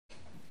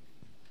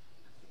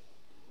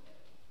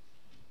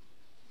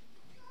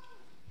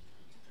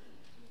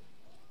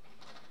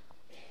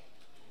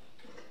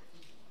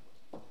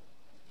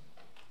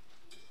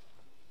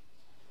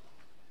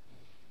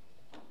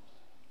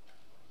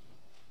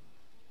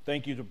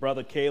Thank you to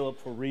Brother Caleb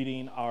for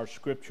reading our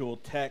scriptural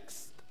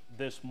text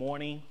this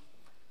morning,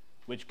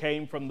 which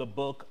came from the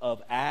book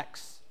of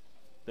Acts.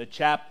 The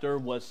chapter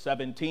was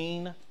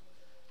 17,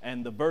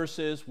 and the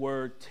verses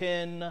were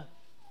 10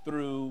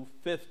 through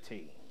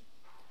 15.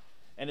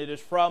 And it is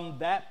from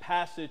that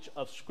passage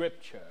of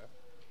scripture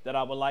that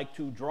I would like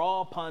to draw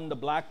upon the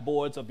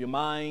blackboards of your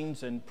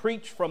minds and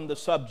preach from the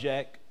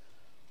subject,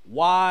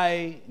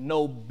 Why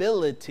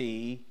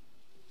Nobility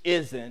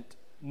Isn't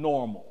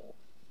Normal.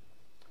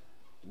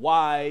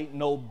 Why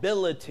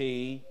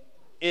nobility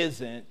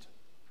isn't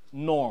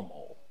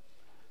normal.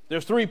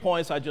 There's 3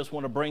 points I just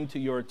want to bring to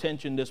your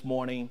attention this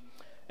morning,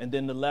 and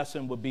then the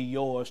lesson would be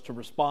yours to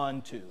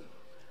respond to.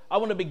 I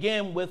want to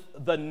begin with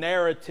the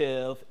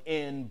narrative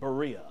in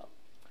Berea.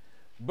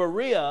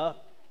 Berea,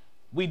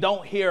 we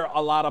don't hear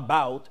a lot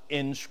about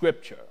in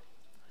Scripture.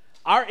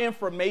 Our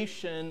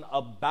information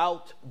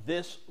about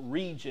this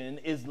region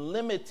is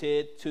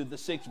limited to the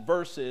 6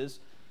 verses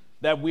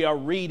that we are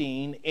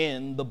reading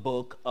in the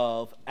book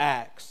of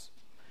Acts.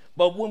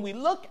 But when we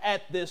look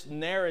at this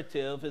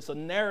narrative, it's a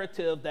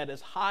narrative that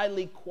is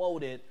highly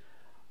quoted,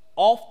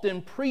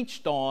 often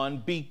preached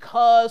on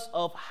because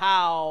of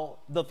how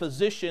the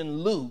physician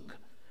Luke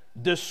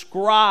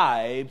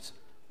describes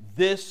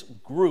this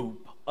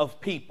group of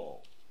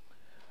people.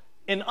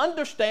 In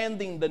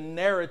understanding the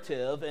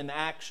narrative in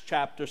Acts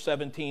chapter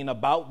 17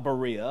 about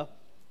Berea,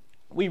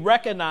 we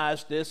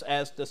recognize this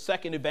as the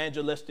second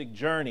evangelistic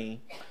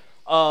journey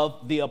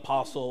of the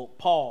Apostle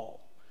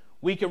Paul.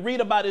 We can read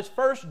about his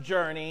first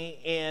journey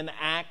in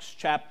Acts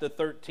chapter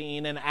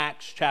 13 and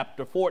Acts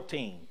chapter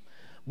 14.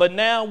 But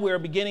now we're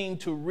beginning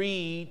to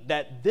read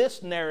that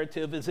this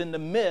narrative is in the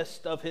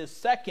midst of his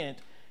second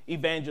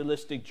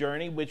evangelistic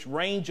journey, which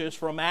ranges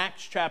from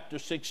Acts chapter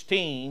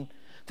 16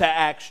 to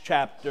Acts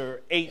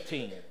chapter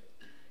 18.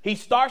 He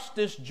starts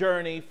this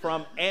journey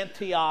from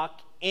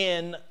Antioch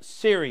in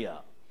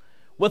Syria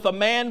with a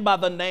man by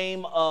the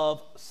name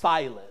of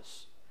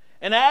Silas.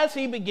 And as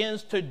he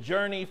begins to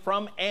journey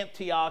from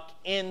Antioch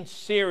in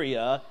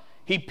Syria,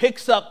 he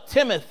picks up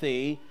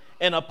Timothy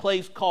in a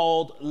place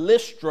called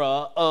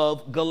Lystra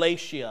of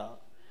Galatia.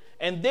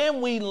 And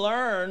then we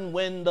learn,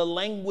 when the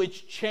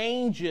language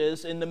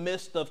changes in the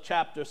midst of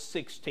chapter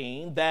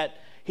 16, that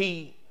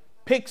he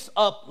picks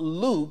up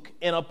Luke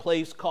in a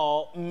place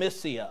called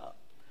Mysia.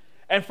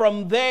 And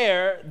from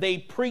there, they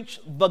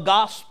preach the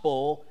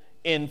gospel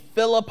in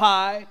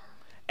Philippi,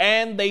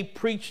 and they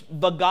preached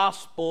the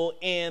gospel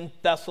in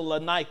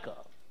Thessalonica.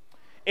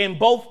 In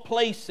both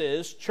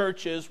places,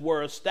 churches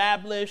were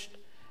established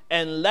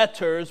and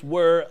letters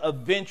were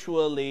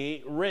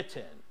eventually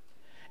written.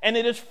 And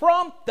it is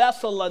from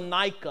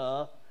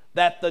Thessalonica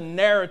that the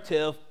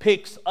narrative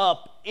picks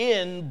up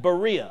in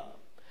Berea,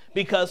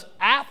 because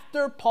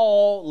after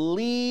Paul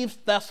leaves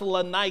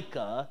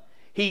Thessalonica,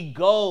 he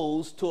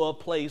goes to a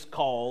place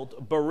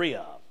called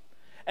Berea.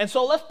 And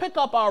so let's pick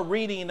up our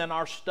reading and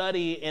our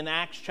study in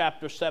Acts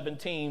chapter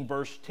 17,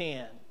 verse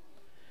 10.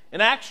 In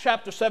Acts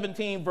chapter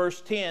 17,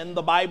 verse 10,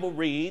 the Bible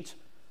reads,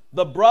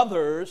 "The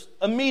brothers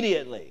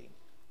immediately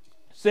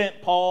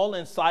sent Paul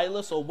and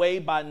Silas away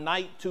by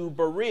night to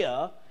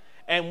Berea,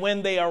 and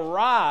when they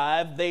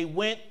arrived, they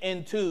went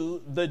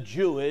into the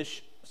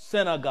Jewish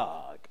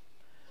synagogue."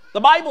 The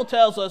Bible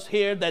tells us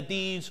here that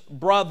these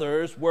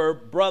brothers were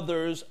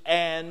brothers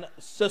and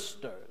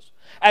sisters.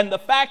 And the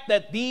fact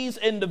that these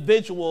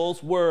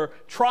individuals were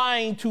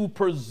trying to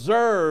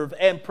preserve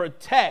and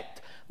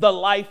protect the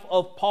life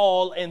of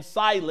Paul and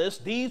Silas,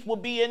 these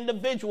would be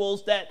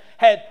individuals that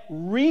had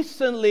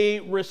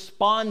recently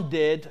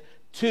responded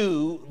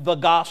to the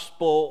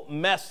gospel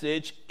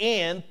message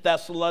in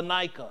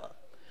Thessalonica.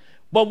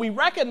 But we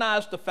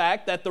recognize the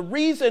fact that the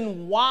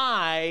reason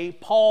why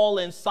Paul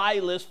and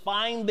Silas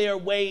find their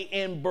way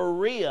in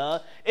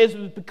Berea is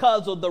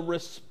because of the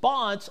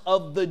response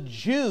of the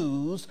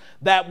Jews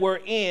that were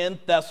in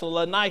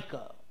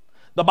Thessalonica.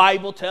 The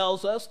Bible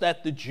tells us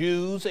that the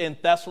Jews in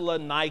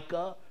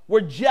Thessalonica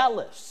were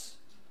jealous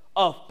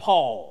of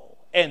Paul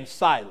and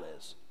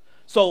Silas.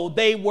 So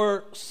they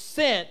were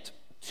sent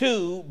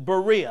to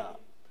Berea.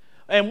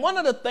 And one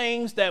of the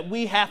things that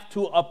we have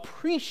to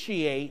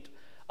appreciate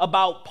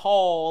about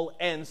Paul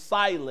and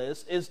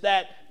Silas is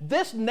that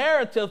this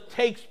narrative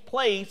takes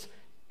place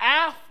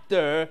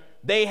after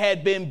they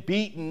had been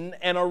beaten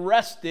and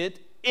arrested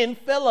in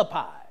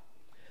Philippi.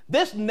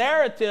 This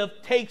narrative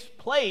takes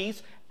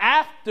place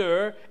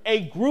after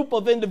a group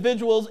of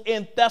individuals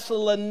in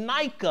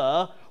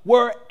Thessalonica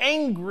were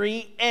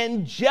angry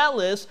and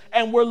jealous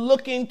and were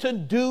looking to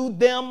do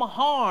them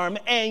harm.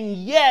 And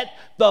yet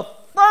the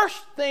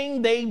first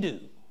thing they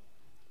do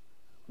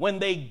when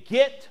they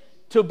get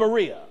to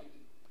Berea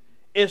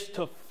is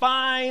to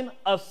find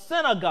a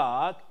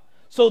synagogue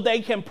so they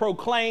can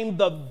proclaim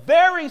the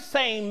very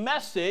same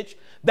message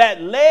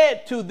that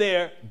led to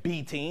their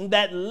beating,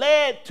 that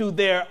led to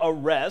their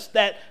arrest,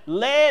 that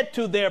led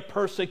to their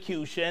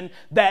persecution,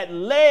 that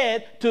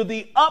led to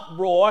the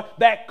uproar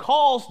that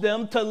caused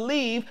them to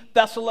leave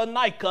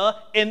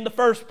Thessalonica in the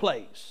first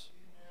place.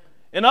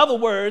 In other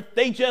words,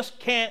 they just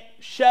can't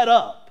shut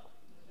up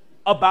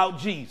about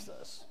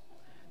Jesus.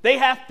 They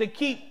have to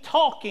keep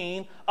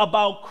talking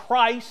about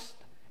Christ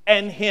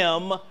and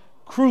him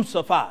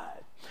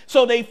crucified.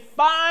 So they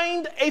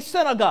find a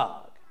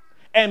synagogue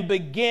and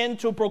begin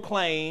to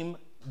proclaim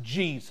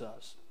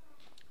Jesus.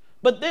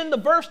 But then the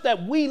verse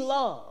that we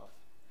love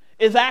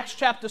is Acts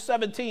chapter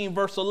 17,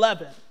 verse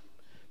 11.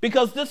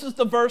 Because this is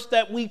the verse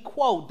that we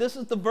quote. This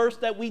is the verse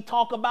that we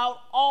talk about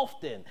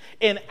often.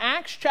 In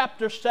Acts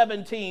chapter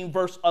 17,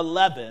 verse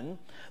 11,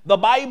 the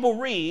Bible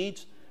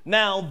reads,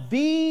 "Now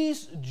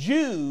these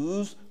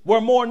Jews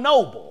were more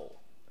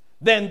noble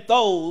than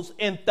those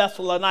in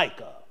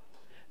Thessalonica.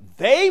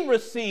 They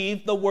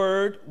received the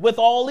word with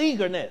all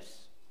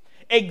eagerness,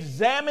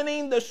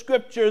 examining the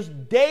scriptures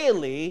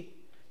daily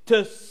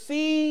to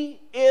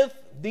see if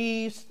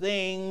these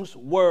things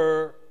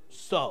were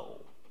so."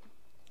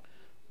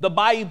 The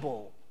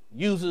Bible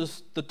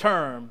uses the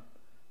term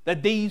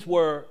that these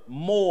were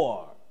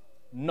more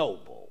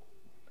noble.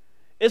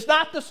 It's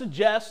not to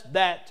suggest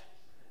that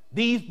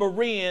these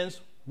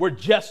Bereans were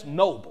just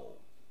noble.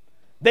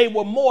 They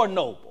were more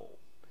noble,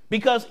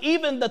 because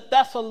even the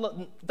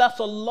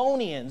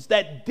Thessalonians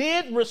that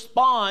did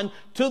respond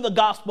to the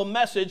gospel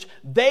message,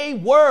 they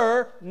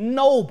were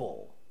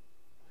noble.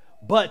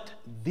 But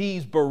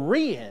these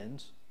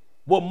Bereans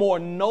were more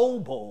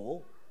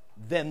noble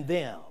than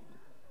them.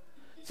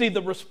 See,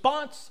 the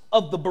response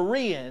of the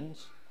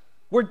Bereans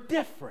were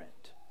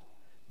different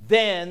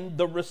than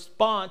the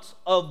response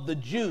of the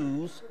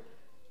Jews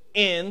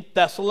in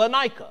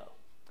Thessalonica.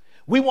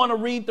 We want to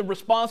read the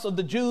response of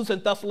the Jews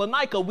in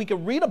Thessalonica. We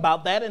can read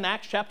about that in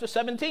Acts chapter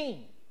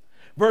 17,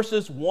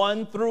 verses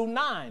 1 through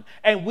 9.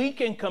 And we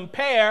can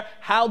compare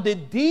how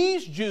did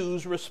these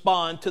Jews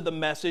respond to the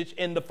message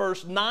in the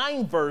first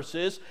 9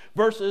 verses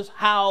versus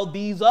how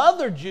these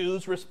other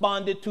Jews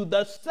responded to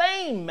the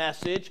same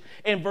message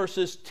in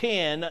verses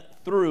 10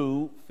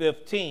 through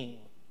 15.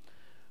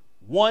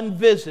 One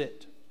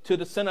visit to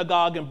the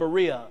synagogue in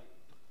Berea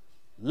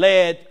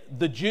led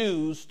the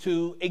Jews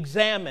to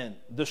examine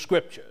the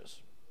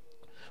scriptures.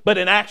 But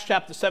in Acts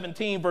chapter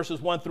 17,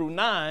 verses 1 through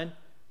 9,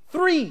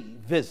 3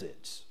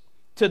 visits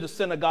to the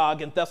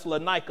synagogue in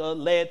Thessalonica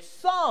led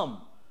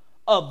some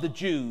of the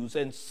Jews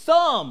and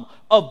some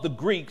of the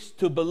Greeks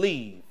to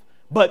believe.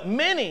 But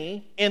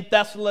many in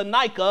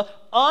Thessalonica,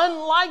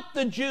 unlike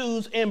the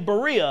Jews in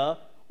Berea,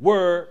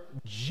 were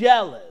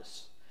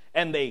jealous,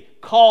 and they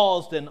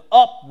caused an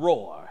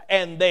uproar,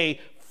 and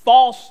they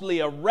falsely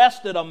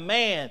arrested a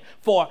man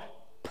for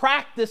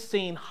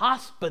practicing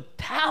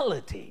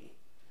hospitality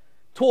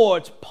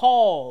towards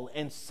Paul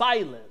and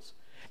Silas,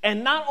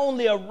 and not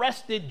only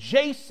arrested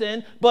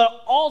Jason,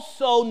 but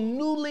also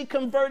newly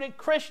converted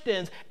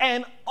Christians,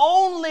 and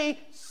only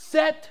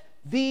set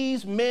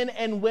these men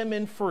and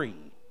women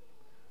free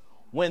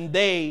when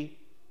they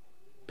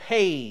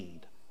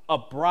paid a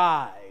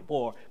bribe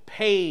or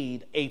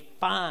paid a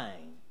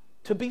fine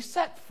to be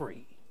set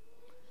free.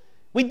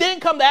 We then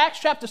come to Acts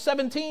chapter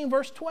 17,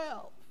 verse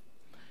 12.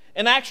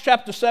 In Acts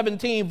chapter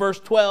 17, verse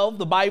 12,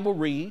 the Bible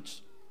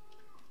reads,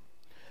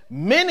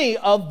 "Many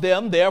of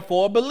them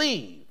therefore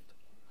believed,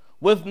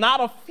 with not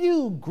a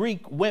few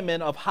Greek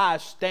women of high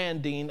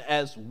standing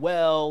as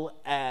well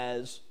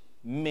as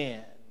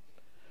men."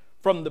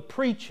 From the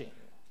preaching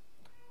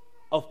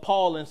of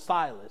Paul and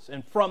Silas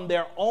and from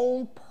their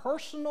own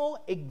personal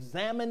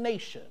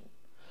examination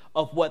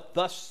of what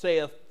thus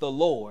saith the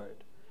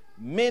Lord,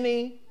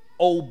 many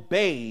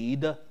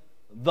obeyed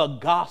the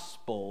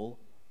gospel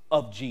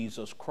of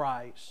Jesus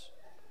Christ.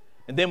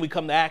 And then we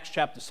come to Acts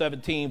chapter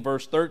 17,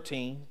 verse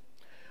 13,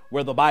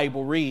 where the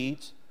Bible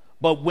reads,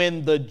 "But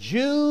when the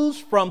Jews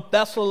from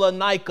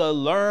Thessalonica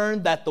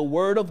learned that the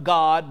word of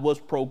God was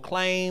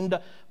proclaimed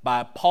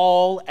by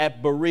Paul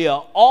at Berea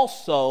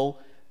also,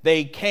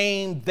 they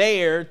came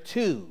there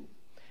too,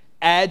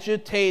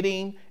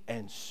 agitating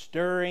and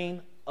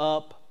stirring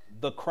up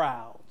the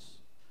crowds."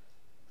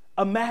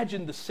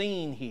 Imagine the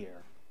scene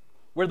here,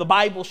 where the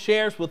Bible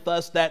shares with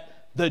us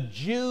that the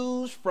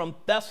Jews from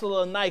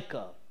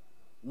Thessalonica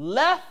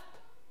left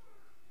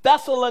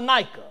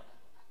Thessalonica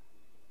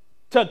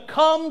to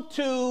come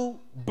to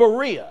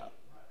Berea,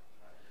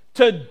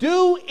 to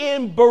do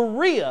in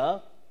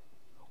Berea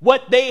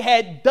what they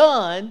had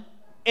done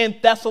in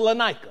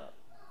Thessalonica.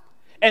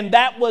 And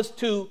that was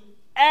to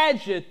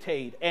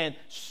agitate and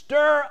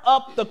stir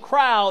up the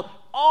crowd,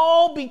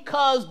 all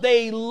because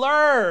they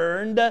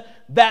learned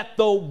that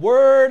the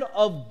word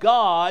of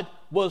God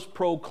was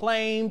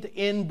proclaimed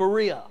in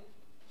Berea.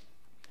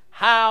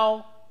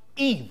 How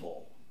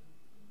evil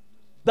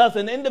does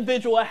an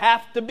individual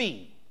have to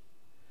be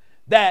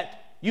that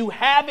you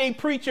have a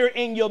preacher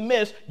in your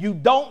midst, you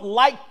don't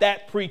like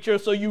that preacher,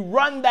 so you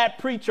run that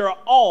preacher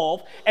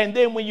off, and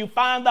then when you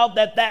find out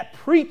that that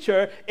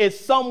preacher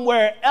is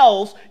somewhere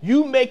else,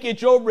 you make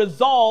it your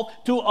resolve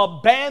to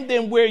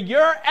abandon where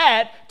you're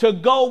at to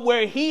go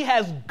where he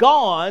has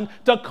gone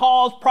to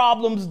cause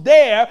problems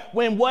there,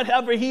 when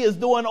whatever he is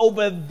doing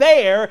over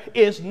there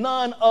is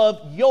none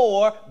of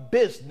your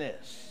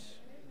business.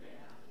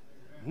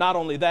 Not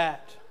only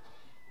that,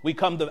 we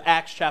come to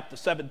Acts chapter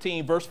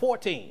 17, verse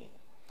 14.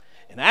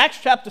 In Acts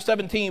chapter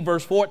 17,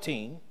 verse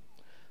 14,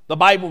 the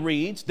Bible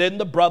reads, "Then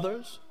the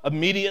brothers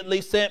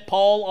immediately sent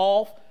Paul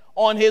off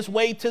on his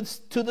way to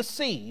the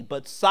sea,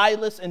 but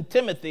Silas and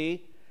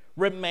Timothy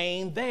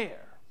remained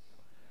there."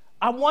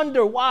 I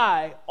wonder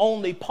why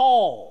only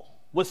Paul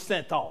was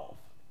sent off.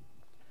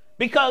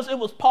 Because it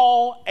was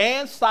Paul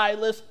and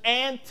Silas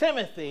and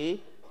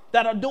Timothy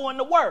that are doing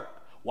the work.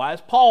 Why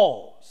is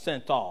Paul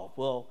sent off?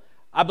 Well,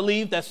 I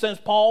believe that since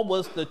Paul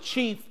was the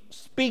chief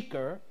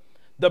speaker,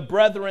 the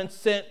brethren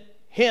sent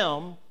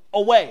him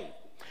away.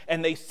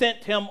 And they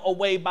sent him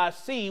away by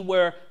sea,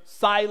 where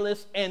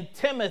Silas and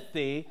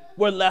Timothy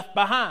were left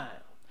behind.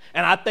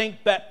 And I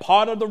think that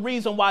part of the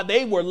reason why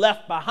they were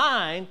left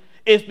behind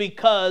is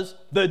because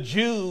the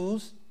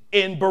Jews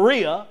in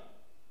Berea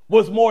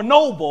was more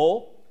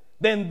noble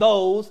than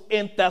those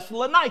in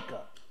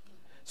Thessalonica.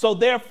 So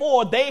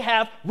therefore, they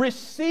have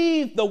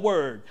received the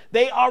word.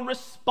 They are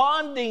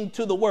responding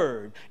to the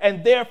word.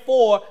 And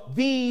therefore,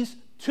 these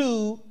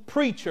two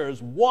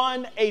preachers,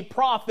 one a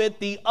prophet,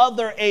 the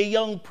other a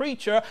young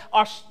preacher,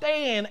 are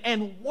staying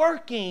and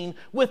working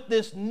with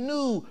this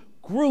new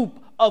group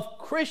of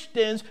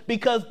Christians,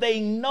 because they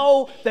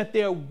know that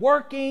they're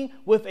working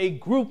with a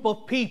group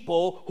of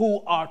people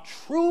who are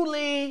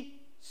truly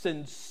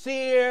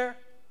sincere,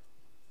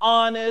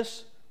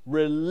 honest,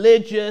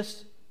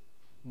 religious,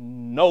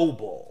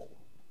 noble.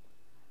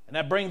 And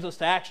that brings us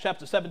to Acts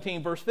chapter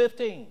 17, verse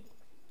 15.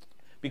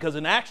 Because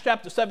in Acts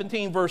chapter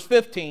 17, verse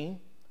 15,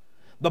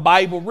 the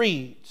Bible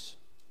reads,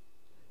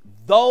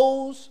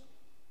 "Those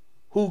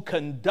who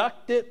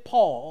conducted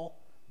Paul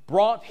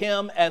brought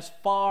him as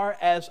far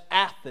as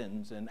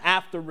Athens, and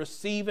after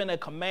receiving a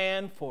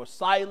command for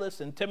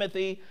Silas and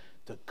Timothy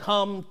to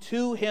come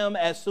to him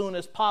as soon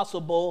as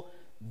possible,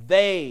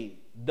 they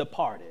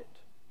departed."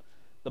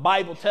 The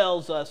Bible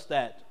tells us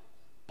that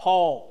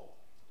Paul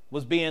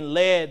was being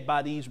led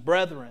by these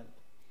brethren,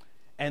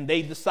 and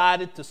they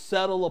decided to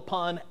settle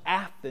upon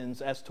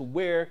Athens as to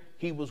where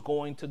he was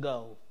going to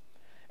go.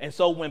 And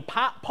so when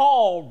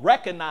Paul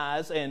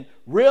recognized and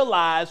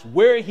realized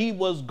where he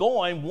was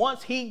going,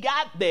 once he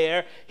got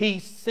there, he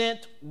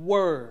sent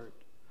word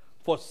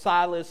for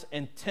Silas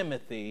and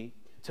Timothy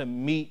to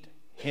meet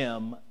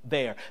him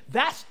there.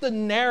 That's the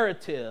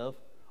narrative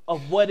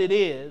of what it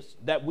is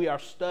that we are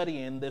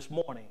studying this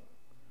morning.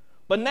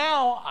 But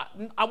now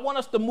I want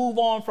us to move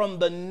on from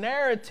the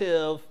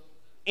narrative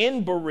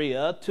in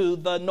Berea to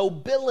the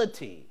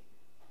nobility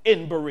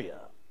in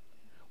Berea.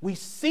 We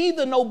see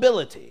the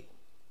nobility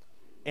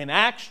in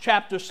Acts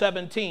chapter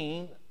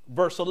 17,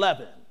 verse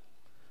 11.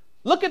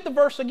 Look at the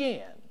verse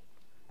again.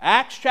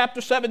 Acts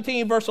chapter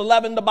 17, verse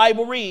 11, the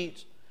Bible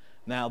reads,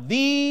 "Now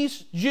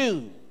these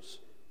Jews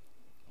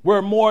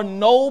were more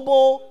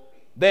noble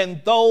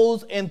than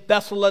those in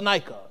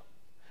Thessalonica.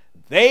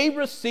 They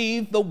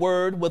received the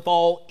word with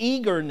all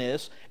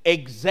eagerness,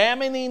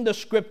 examining the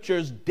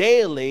scriptures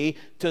daily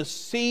to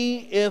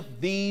see if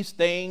these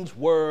things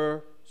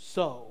were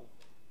so."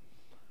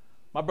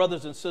 My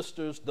brothers and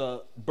sisters,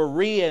 the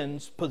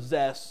Bereans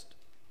possessed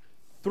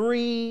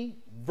three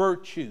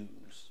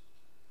virtues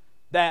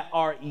that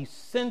are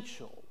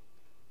essential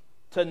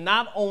to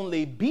not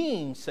only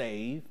being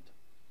saved,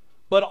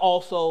 but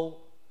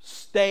also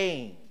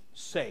staying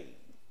saved.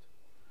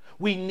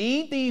 We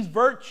need these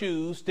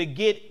virtues to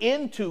get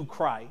into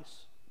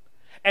Christ.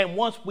 And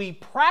once we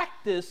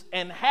practice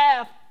and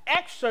have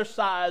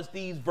exercised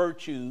these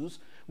virtues,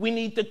 we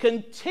need to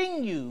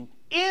continue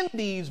in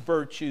these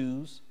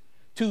virtues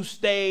to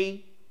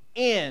stay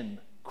in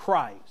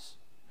Christ.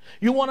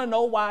 You want to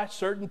know why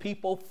certain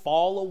people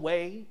fall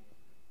away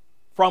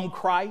from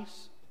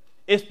Christ?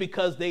 It's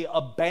because they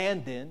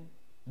abandon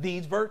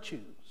these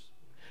virtues.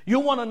 You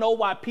want to know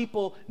why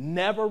people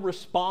never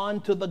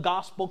respond to the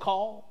gospel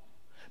call?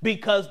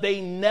 Because they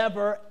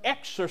never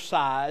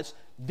exercise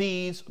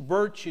these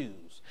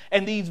virtues.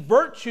 And these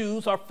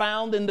virtues are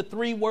found in the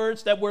three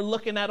words that we're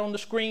looking at on the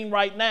screen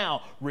right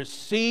now: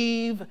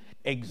 receive,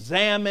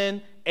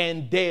 examine,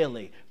 and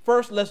daily.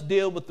 First, let's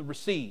deal with the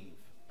receive.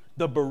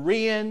 The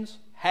Bereans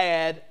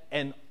had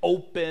an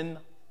open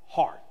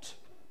heart.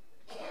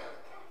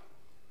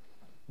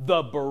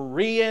 The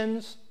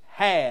Bereans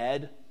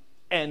had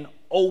an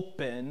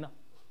open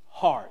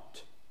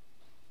heart.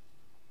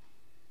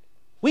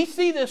 We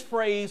see this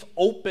phrase,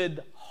 open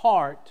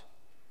heart,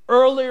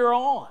 earlier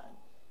on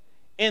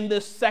in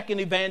this second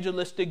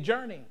evangelistic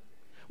journey.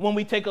 When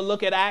we take a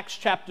look at Acts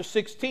chapter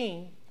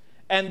 16,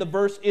 and the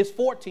verse is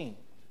 14.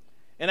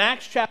 In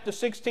Acts chapter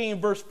 16,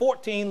 verse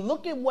 14,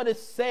 look at what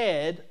is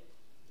said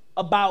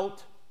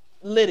about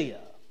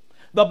Lydia.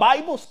 The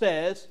Bible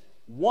says,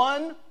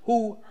 "One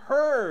who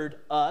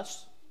heard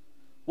us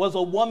was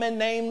a woman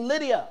named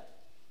Lydia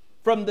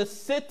from the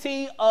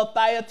city of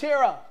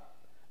Thyatira,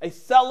 a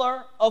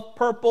seller of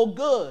purple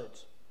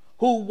goods,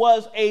 who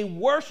was a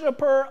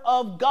worshiper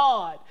of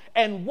God."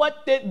 And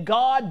what did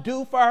God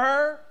do for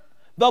her?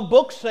 The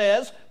book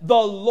says the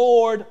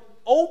Lord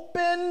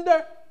opened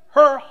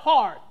her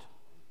heart.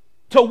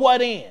 To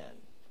what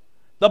end?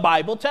 The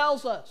Bible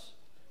tells us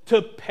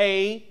to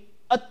pay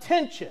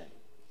attention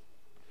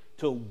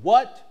to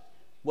what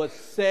was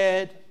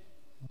said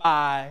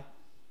by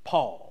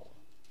Paul.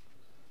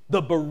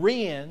 The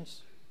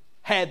Bereans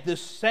had the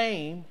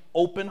same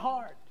open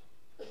heart.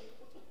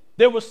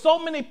 There were so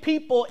many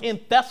people in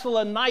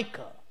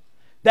Thessalonica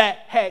that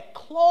had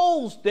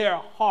closed their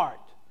heart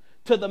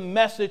to the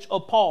message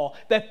of Paul,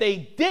 that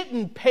they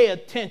didn't pay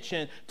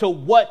attention to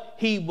what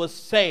he was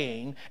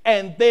saying,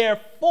 and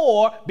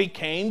therefore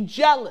became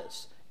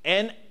jealous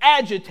and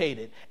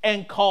agitated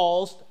and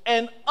caused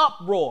an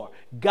uproar,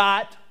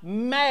 got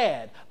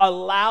mad,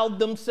 allowed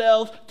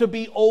themselves to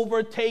be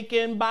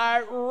overtaken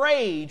by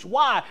rage.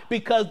 Why?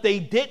 Because they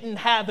didn't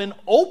have an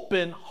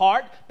open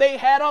heart, they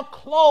had a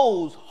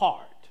closed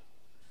heart.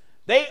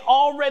 They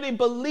already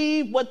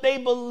believed what they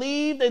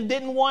believed and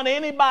didn't want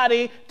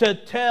anybody to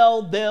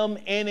tell them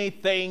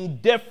anything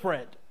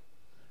different.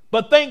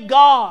 But thank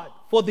God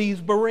for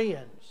these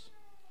Bereans.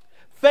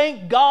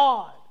 Thank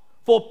God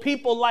for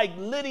people like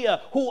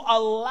Lydia, who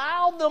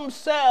allow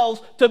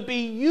themselves to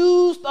be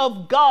used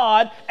of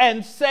God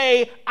and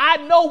say, I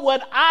know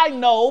what I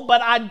know,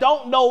 but I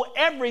don't know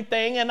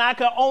everything, and I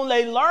can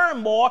only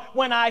learn more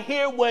when I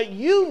hear what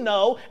you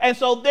know. And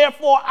so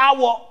therefore I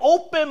will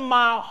open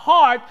my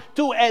heart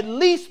to at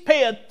least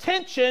pay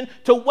attention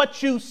to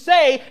what you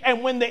say,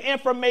 and when the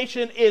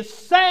information is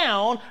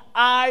sound,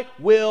 I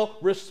will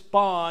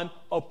respond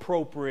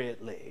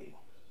appropriately.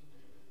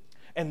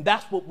 And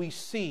that's what we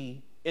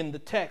see in the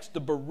text. The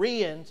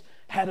Bereans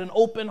had an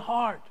open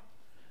heart.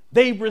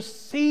 They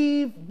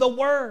received the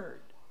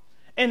word.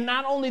 And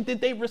not only did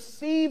they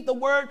receive the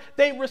word,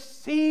 they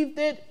received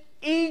it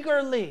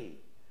eagerly.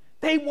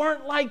 They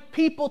weren't like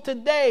people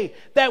today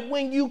that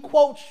when you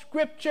quote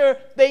scripture,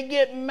 they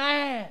get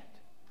mad.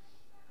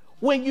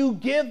 When you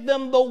give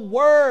them the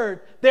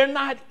word, they're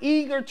not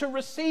eager to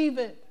receive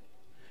it.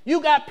 You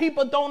got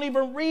people don't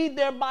even read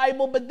their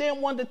Bible, but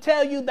then want to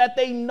tell you that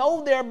they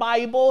know their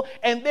Bible,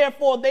 and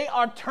therefore they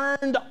are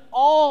turned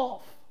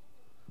off.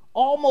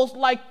 Almost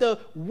like the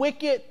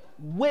wicked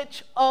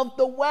witch of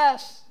the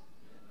West,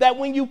 that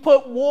when you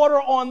put water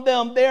on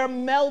them, they're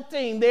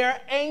melting, they're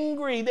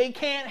angry, they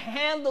can't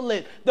handle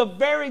it. The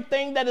very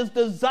thing that is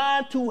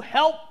designed to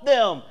help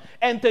them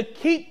and to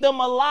keep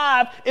them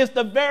alive is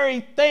the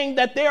very thing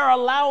that they're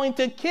allowing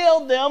to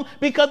kill them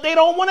because they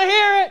don't want to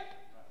hear it.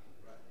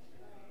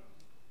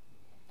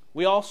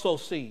 We also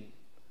see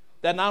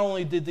that not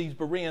only did these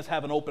Bereans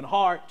have an open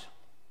heart,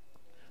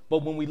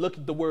 but when we look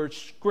at the word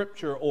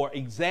scripture, or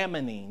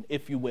examining,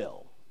 if you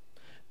will,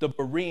 the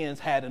Bereans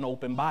had an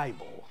open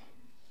Bible.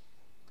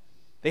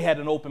 They had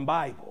an open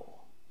Bible.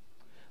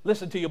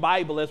 Listen to your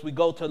Bible as we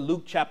go to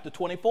Luke chapter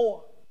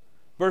 24,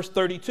 verse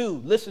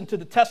 32. Listen to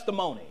the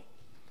testimony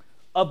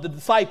of the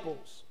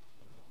disciples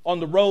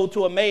on the road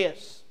to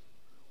Emmaus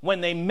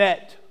when they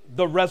met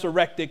the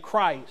resurrected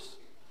Christ,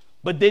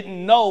 but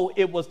didn't know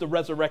it was the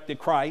resurrected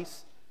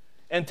Christ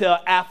until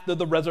after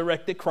the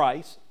resurrected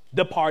Christ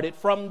departed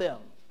from them.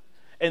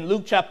 In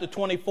Luke chapter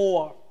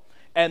 24,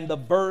 and the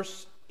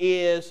verse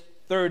is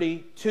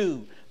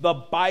 32, the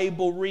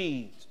Bible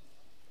reads,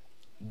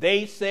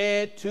 they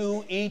said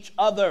to each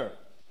other,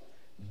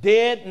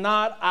 did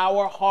not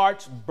our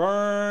hearts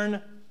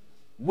burn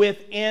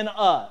within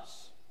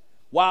us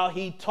while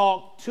he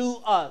talked to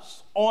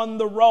us on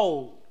the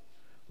road,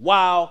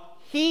 while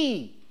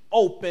he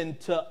opened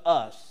to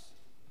us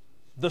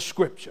the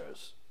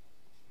scriptures?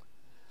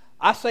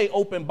 I say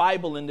open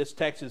Bible in this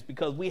text is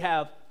because we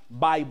have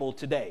Bible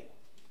today.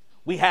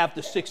 We have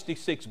the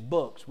 66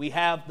 books. We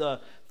have the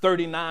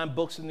 39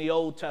 books in the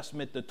Old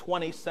Testament, the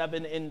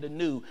 27 in the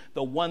New,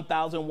 the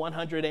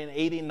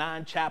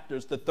 1,189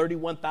 chapters, the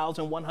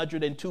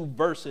 31,102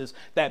 verses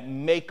that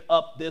make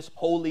up this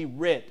holy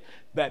writ,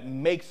 that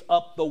makes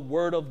up the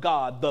Word of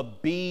God, the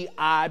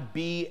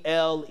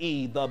Bible,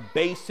 the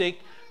basic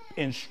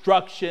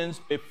instructions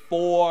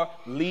before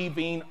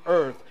leaving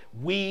earth.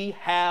 We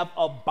have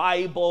a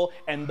Bible,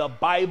 and the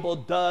Bible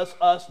does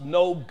us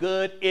no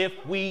good if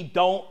we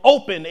don't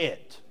open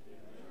it.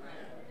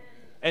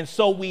 And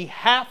so we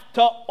have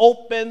to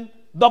open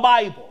the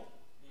Bible.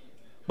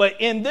 But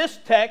in this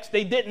text,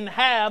 they didn't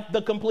have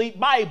the complete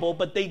Bible,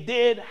 but they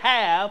did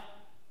have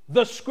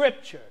the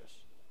scriptures.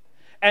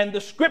 And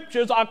the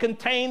scriptures are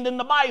contained in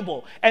the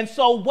Bible. And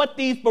so what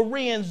these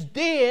Bereans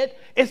did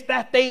is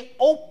that they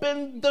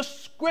opened the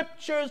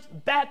scriptures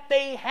that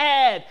they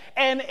had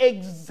and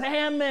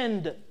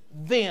examined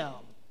them.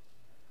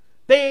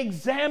 They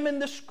examined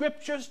the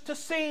scriptures to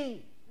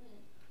see,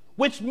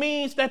 which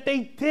means that they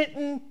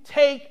didn't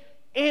take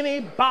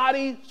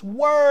anybody's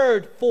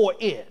word for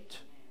it.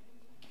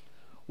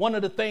 One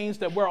of the things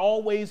that we're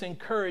always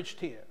encouraged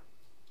here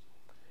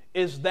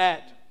is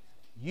that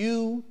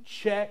you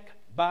check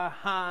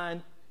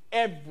behind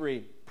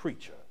every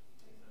preacher,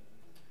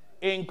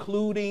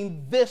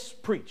 including this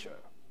preacher,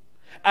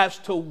 as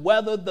to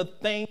whether the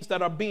things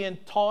that are being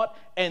taught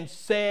and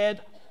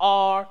said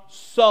are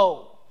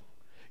so.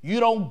 You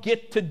don't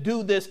get to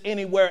do this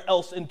anywhere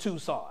else in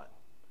Tucson,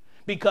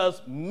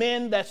 because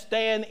men that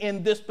stand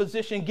in this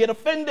position get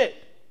offended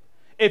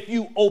if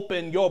you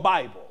open your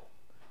Bible.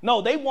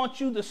 No, they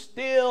want you to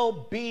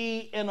still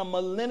be in a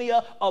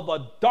millennia of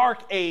a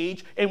dark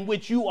age in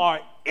which you are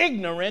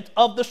ignorant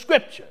of the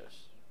scriptures.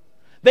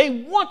 They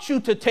want you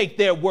to take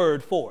their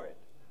word for it.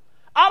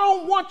 I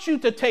don't want you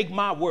to take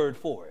my word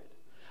for it.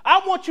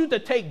 I want you to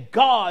take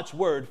God's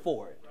word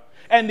for it.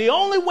 And the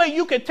only way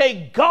you can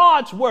take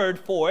God's word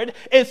for it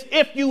is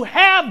if you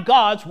have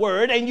God's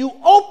word and you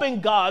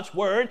open God's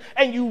word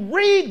and you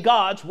read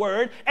God's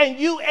word and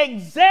you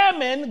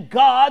examine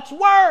God's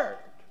word.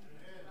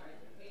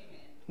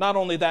 Not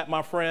only that,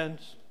 my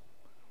friends,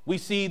 we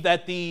see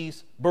that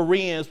these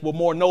Bereans were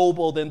more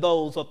noble than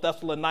those of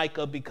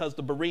Thessalonica because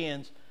the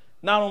Bereans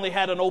not only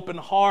had an open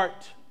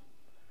heart,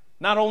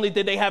 not only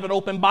did they have an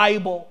open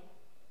Bible,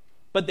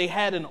 but they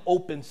had an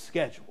open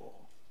schedule.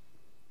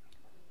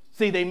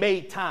 See, they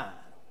made time.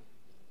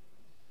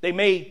 They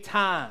made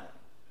time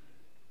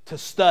to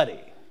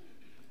study.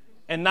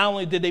 And not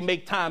only did they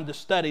make time to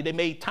study, they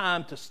made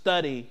time to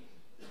study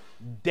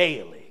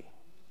daily.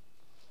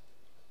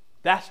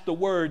 That's the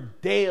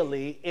word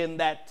daily in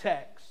that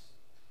text.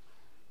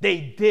 They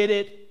did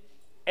it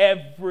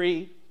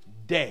every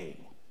day.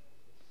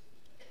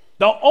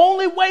 The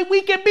only way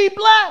we can be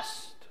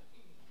blessed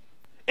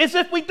is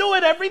if we do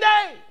it every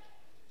day.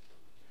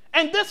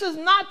 And this is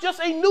not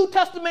just a New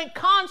Testament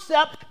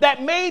concept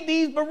that made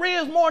these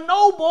Bereans more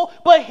noble,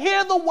 but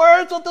hear the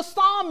words of the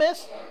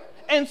psalmist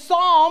in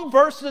Psalm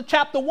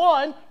chapter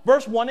 1,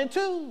 verse 1 and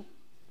 2.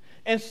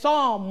 In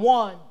Psalm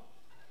 1,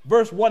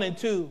 verse 1 and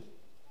 2,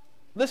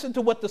 listen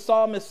to what the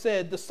psalmist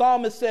said. The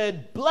psalmist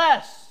said,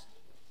 "Blessed,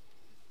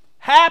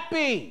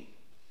 happy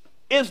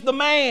is the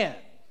man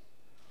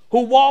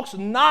who walks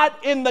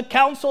not in the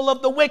counsel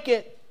of the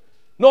wicked,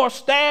 nor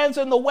stands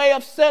in the way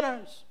of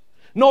sinners,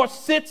 nor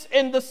sits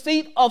in the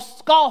seat of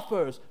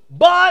scoffers,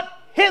 but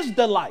his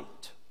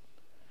delight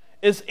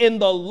is in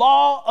the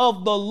law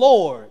of the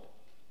Lord.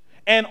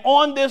 And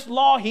on this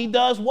law he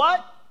does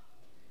what?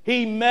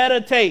 He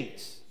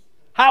meditates.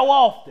 How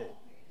often?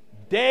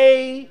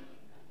 Day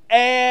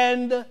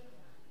and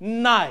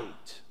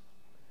night."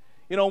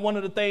 You know, one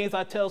of the things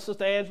I tell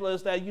Sister Angela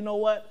is that, you know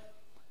what?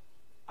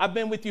 I've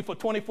been with you for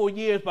 24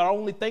 years, but I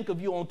only think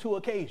of you on 2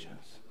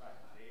 occasions.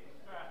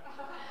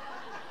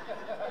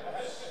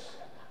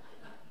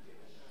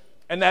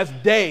 And that's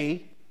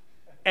day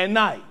and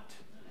night.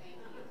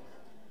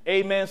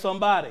 Amen,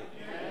 somebody.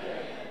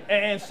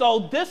 Amen. And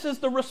so this is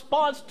the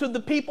response to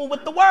the people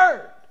with the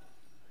word.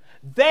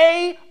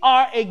 They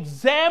are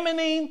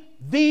examining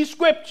these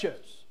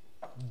scriptures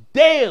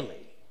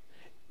daily.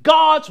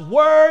 God's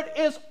word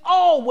is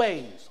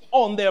always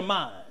on their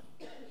mind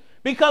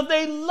because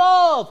they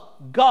love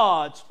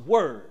God's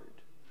word.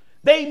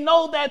 They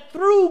know that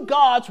through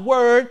God's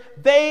word,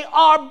 they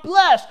are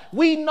blessed.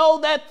 We know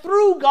that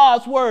through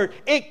God's word,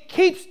 it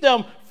keeps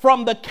them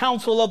from the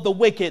counsel of the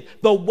wicked,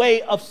 the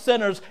way of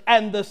sinners,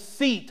 and the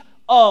seat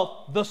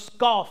of the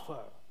scoffer.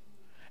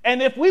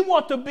 And if we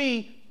want to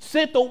be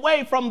sent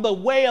away from the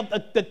way of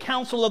the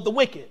counsel of the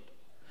wicked,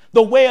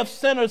 the way of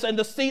sinners, and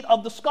the seat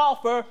of the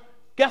scoffer,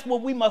 guess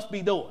what we must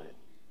be doing?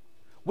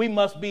 We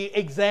must be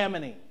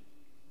examining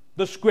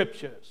the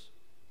scriptures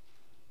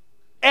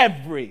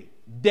every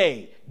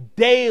day,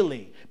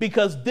 daily,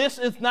 because this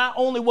is not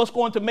only what's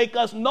going to make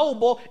us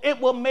noble, it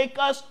will make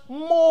us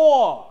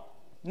more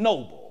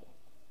noble.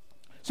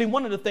 See,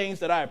 one of the things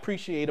that I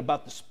appreciate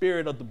about the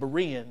spirit of the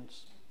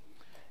Bereans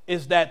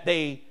is that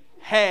they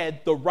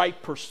had the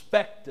right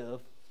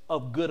perspective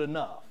of good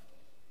enough.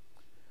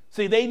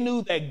 See, they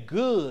knew that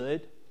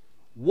good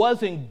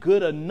wasn't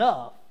good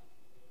enough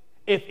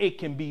if it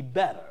can be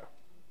better.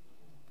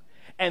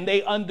 And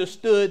they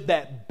understood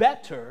that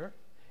better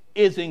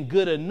isn't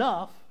good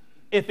enough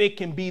if it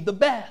can be the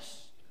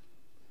best.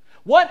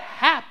 What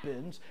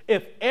happens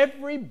if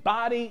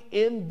everybody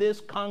in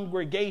this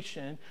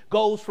congregation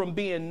goes from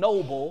being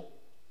noble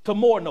to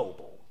more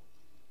noble?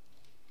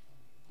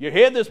 You're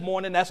here this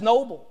morning, that's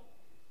noble.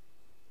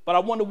 But I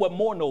wonder what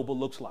more noble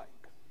looks like.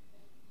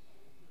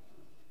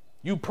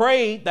 You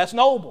prayed, that's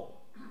noble.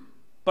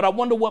 But I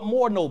wonder what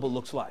more noble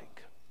looks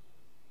like.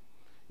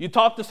 You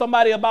talk to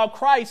somebody about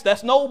Christ,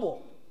 that's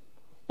noble.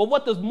 But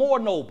what does more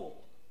noble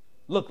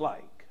look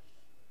like?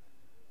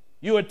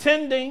 You're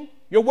attending,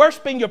 you're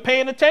worshiping, you're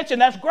paying attention.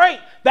 That's great.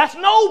 That's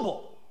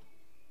noble.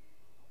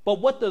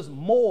 But what does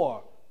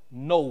more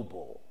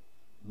noble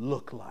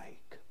look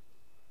like?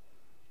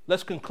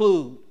 Let's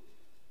conclude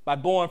by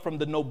going from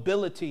the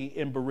nobility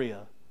in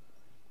Berea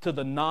to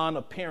the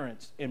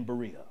non-appearance in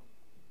Berea.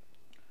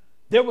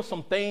 There were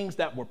some things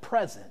that were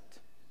present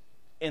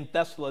in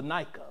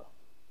Thessalonica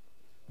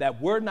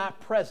that were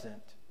not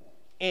present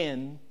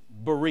in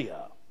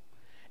Berea.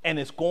 And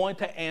it's going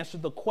to answer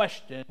the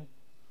question,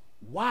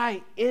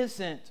 why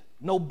isn't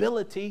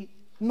nobility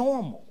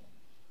normal?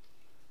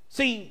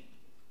 See,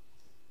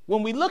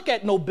 when we look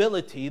at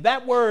nobility,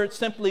 that word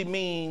simply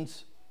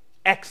means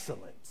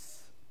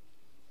excellence.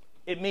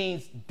 It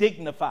means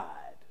dignified.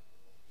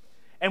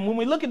 And when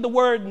we look at the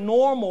word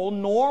normal,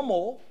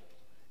 normal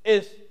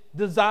is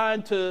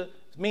designed to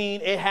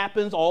mean it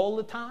happens all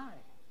the time.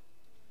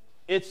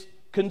 It's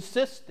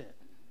consistent.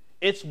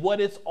 It's what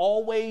it's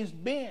always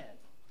been,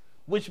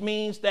 which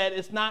means that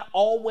it's not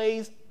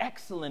always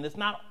excellent. It's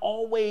not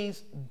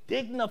always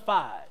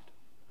dignified.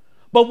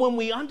 But when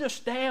we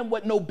understand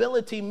what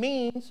nobility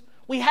means,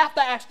 we have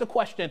to ask the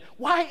question,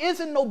 why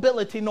isn't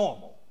nobility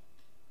normal?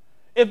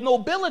 If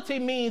nobility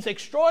means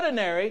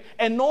extraordinary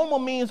and normal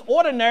means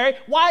ordinary,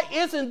 why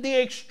isn't the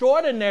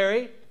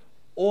extraordinary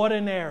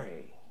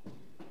ordinary?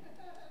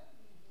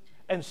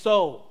 And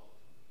so,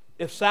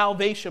 if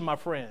salvation, my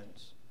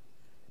friends,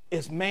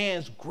 is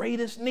man's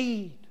greatest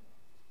need,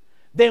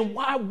 then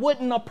why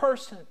wouldn't a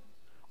person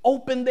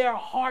open their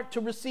heart to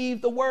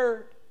receive the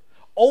word,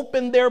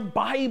 open their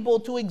Bible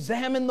to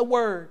examine the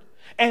word,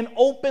 and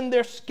open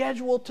their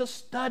schedule to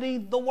study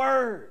the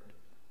word?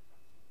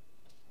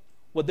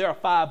 Well, there are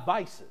 5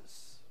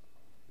 vices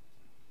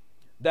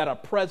that are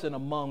present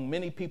among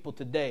many people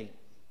today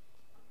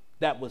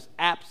that was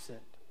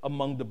absent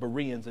among the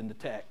Bereans in the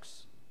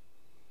text.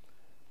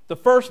 The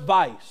first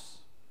vice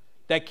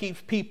that keeps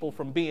people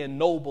from being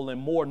noble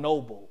and more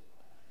noble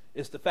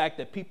is the fact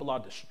that people are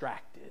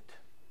distracted.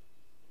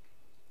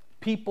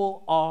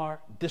 People are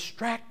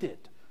distracted.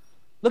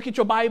 Look at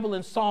your Bible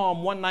in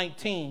Psalm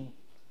 119,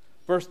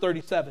 verse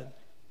 37.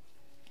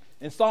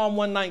 In Psalm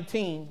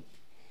 119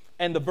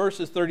 and the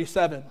verses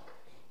 37,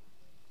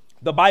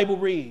 the Bible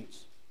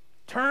reads,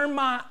 "Turn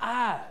my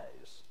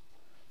eyes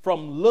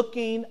from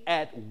looking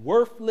at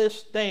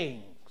worthless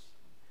things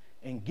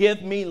and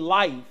give me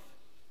life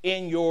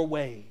in your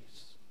ways."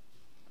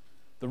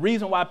 The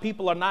reason why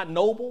people are not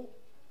noble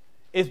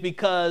is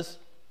because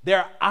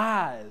their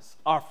eyes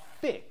are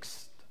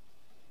fixed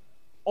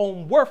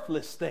on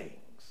worthless things.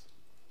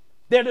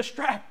 They're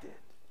distracted.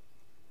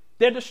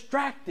 They're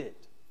distracted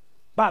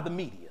by the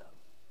media.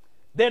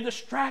 They're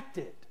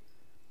distracted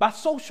by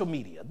social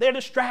media. They're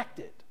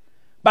distracted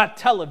by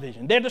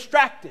television. They're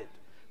distracted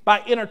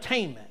by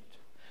entertainment.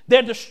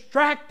 They're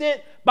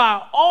distracted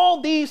by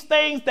all these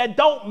things that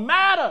don't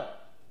matter.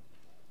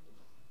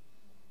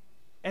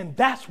 And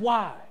that's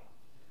why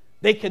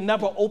they can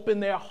never open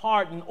their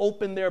heart and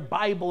open their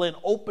Bible and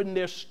open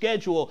their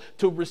schedule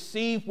to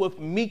receive with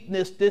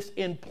meekness this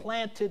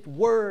implanted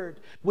word,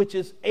 which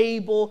is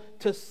able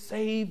to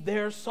save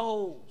their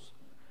souls.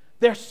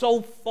 They're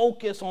so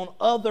focused on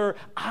other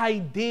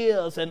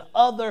ideas and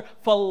other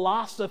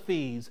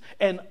philosophies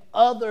and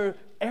other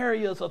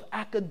areas of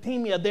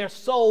academia. They're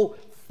so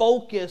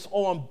focused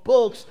on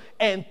books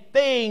and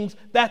things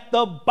that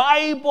the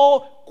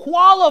Bible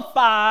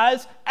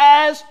qualifies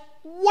as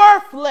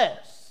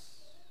worthless.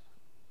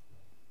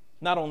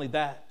 Not only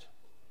that,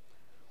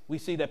 we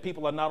see that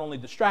people are not only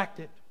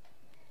distracted,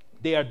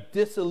 they are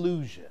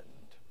disillusioned.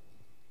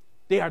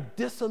 They are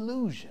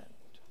disillusioned.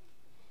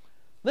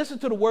 Listen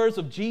to the words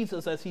of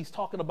Jesus as he's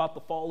talking about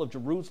the fall of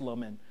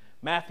Jerusalem in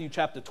Matthew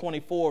chapter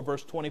 24,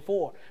 verse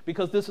 24,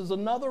 because this is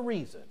another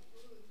reason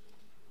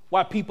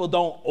why people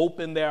don't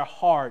open their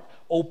heart,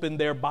 open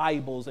their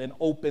Bibles, and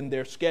open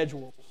their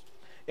schedules.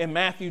 In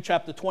Matthew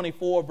chapter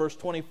 24, verse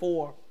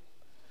 24,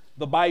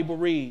 the Bible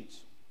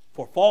reads,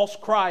 "For false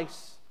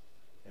Christs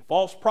and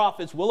false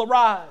prophets will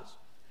arise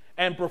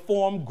and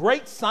perform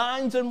great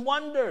signs and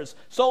wonders,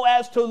 so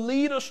as to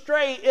lead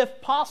astray,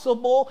 if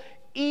possible,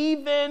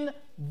 even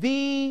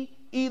the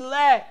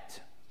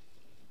elect."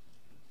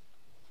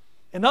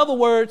 In other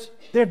words,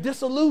 they're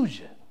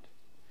disillusioned.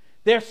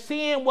 They're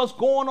seeing what's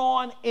going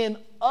on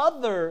in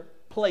other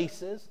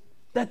places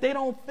that they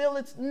don't feel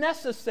it's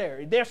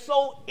necessary. They're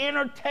so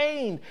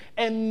entertained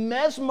and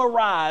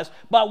mesmerized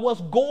by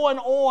what's going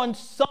on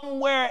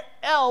somewhere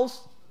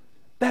else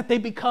that they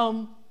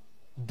become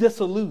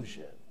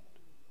disillusioned.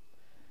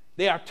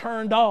 They are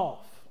turned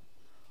off,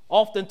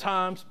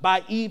 oftentimes,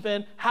 by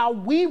even how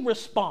we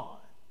respond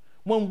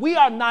when we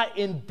are not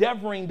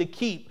endeavoring to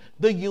keep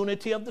the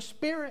unity of the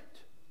Spirit.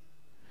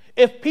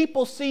 If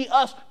people see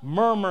us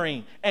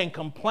murmuring and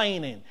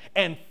complaining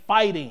and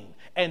fighting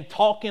and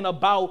talking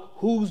about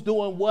who's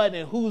doing what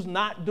and who's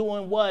not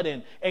doing what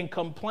and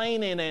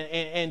complaining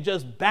and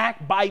just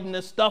backbiting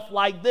and stuff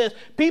like this,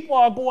 people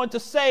are going to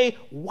say,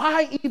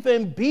 why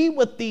even be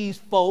with these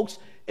folks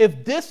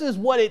if this is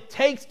what it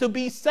takes to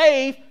be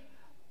saved?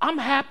 I'm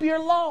happier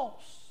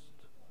lost.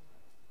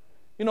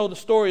 You know, the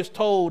story is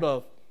told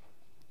of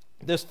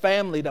this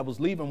family that was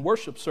leaving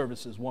worship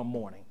services one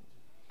morning,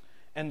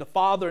 and the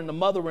father and the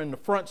mother were in the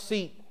front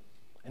seat,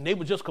 and they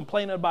were just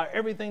complaining about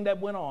everything that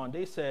went on.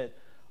 They said,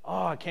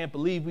 "Oh, I can't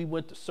believe we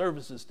went to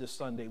services this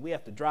Sunday. We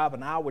have to drive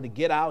an hour to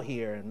get out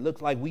here, and it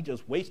looks like we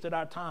just wasted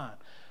our time.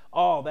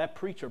 Oh, that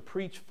preacher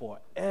preached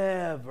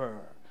forever.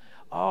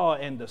 Oh,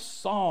 and the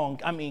song,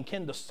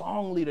 can the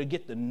song leader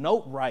get the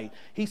note right?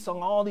 He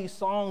sung all these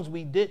songs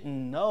we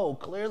didn't know.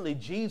 Clearly,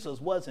 Jesus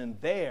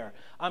wasn't there.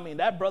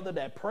 That brother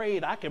that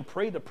prayed, I can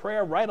pray the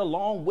prayer right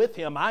along with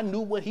him. I knew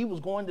what he was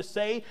going to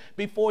say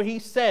before he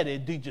said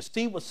it. Did you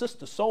see what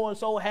sister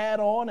so-and-so had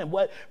on and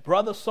what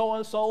brother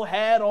so-and-so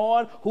had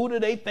on? Who do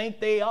they think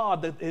they are?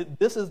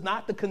 This is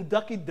not the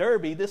Kentucky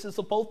Derby. This is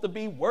supposed to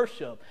be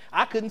worship.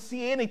 I couldn't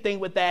see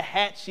anything with that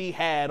hat she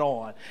had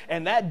on.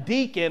 And that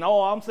deacon,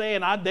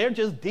 they're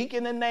just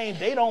deacon in name.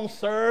 They don't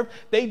serve.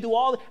 They do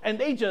all, and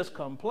they just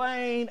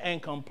complain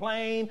and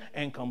complain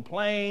and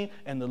complain.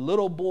 And the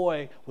little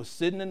boy was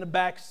sitting in the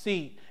back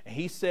seat, and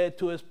he said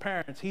to his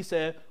parents, he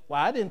said,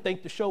 well, I didn't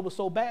think the show was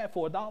so bad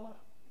for $1.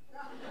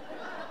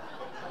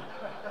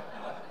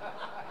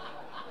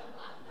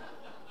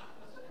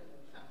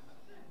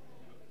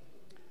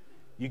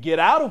 You get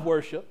out of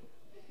worship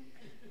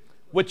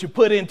what you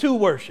put into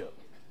worship.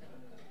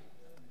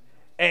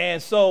 And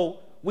so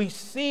we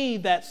see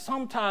that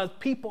sometimes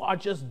people are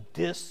just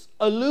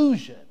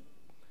disillusioned.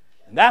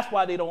 And that's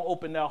why they don't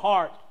open their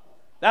heart.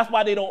 That's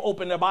why they don't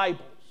open their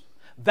Bibles.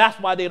 That's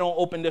why they don't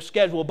open their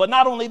schedule. But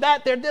not only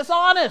that, they're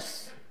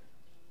dishonest.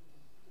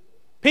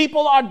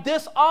 People are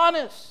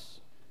dishonest.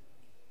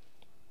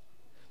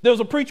 There was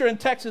a preacher in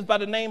Texas by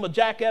the name of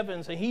Jack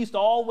Evans, and he used to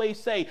always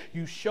say,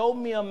 you show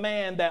me a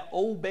man that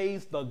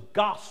obeys the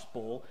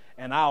gospel,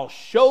 and I'll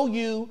show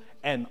you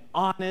an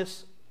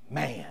honest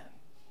man.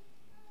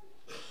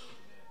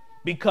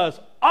 Because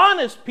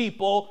honest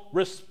people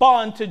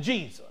respond to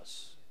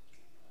Jesus.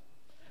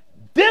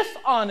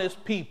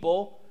 Dishonest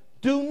people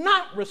do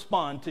not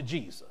respond to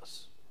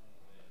Jesus.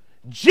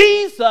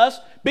 Jesus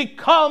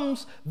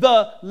becomes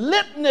the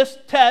litmus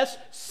test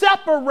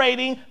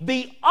separating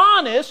the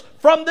honest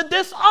from the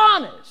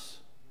dishonest.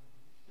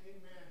 Amen.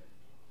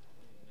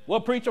 Well,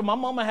 preacher, my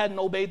mama hadn't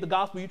obeyed the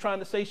gospel. You trying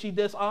to say she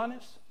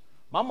dishonest?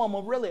 My mama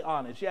really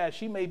honest. Yeah,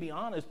 she may be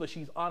honest, but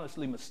she's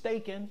honestly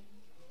mistaken.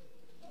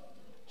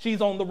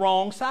 She's on the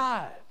wrong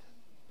side.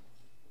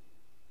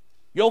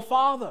 Your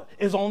father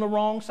is on the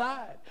wrong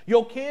side.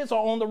 Your kids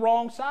are on the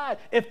wrong side.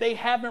 If they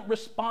haven't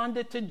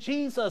responded to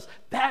Jesus,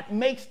 that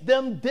makes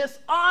them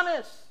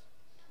dishonest.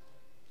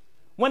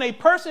 When a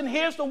person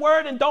hears the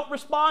word and don't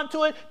respond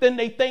to it, then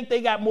they think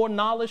they got more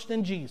knowledge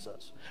than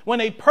Jesus. When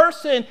a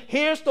person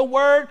hears the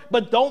word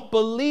but don't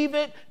believe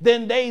it,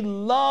 then they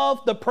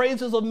love the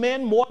praises of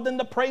men more than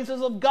the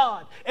praises of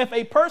God. If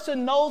a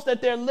person knows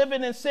that they're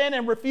living in sin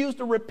and refuse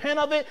to repent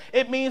of it,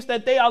 it means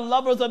that they are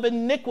lovers of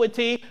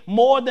iniquity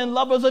more than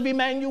lovers of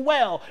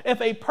Emmanuel.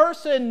 If a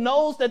person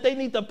knows that they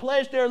need to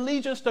pledge their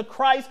allegiance to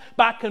Christ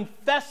by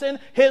confessing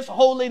his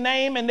holy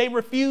name and they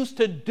refuse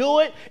to do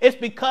it, it's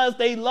because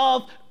they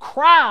love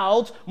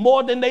crowds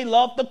more than they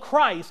love the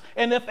Christ.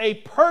 And if a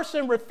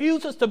person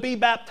refuses to be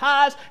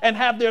baptized and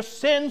have their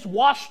sins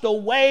washed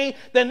away,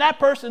 then that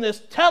person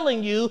is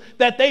telling you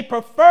that they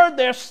prefer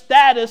their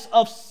status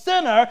of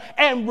sinner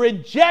and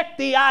reject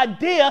the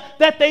idea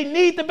that they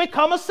need to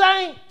become a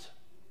saint.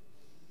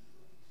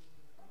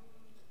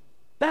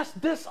 That's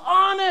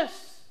dishonest.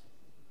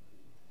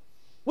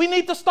 We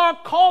need to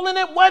start calling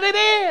it what it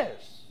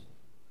is.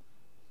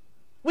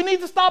 We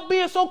need to stop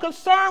being so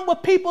concerned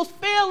with people's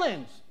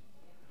feelings.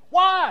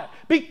 Why?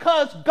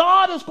 Because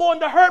God is going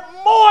to hurt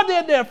more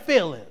than their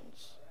feelings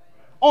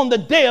on the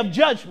day of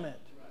judgment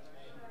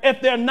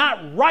if they're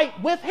not right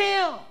with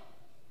him.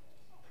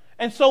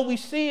 And so we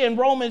see in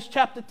Romans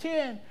chapter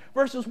 10,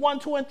 verses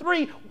 1, 2, and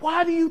 3,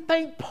 why do you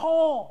think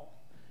Paul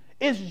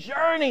is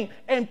yearning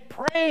and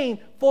praying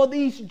for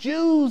these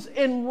Jews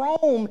in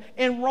Rome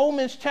in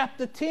Romans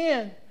chapter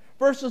 10,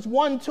 verses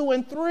 1, 2,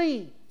 and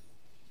 3?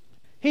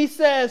 He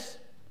says,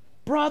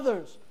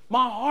 brothers,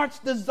 my heart's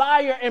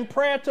desire and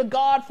prayer to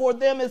God for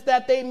them is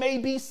that they may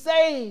be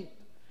saved.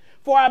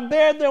 For I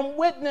bear them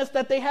witness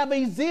that they have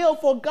a zeal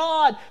for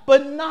God,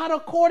 but not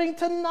according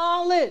to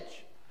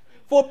knowledge.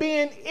 For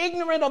being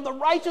ignorant of the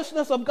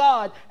righteousness of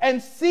God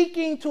and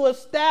seeking to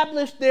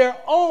establish their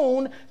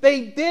own,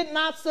 they did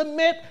not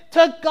submit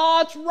to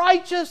God's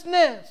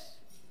righteousness.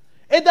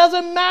 It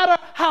doesn't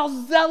matter how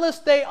zealous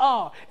they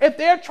are. If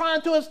they're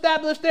trying to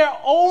establish their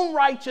own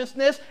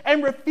righteousness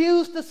and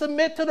refuse to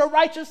submit to the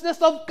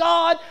righteousness of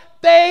God,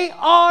 they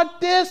are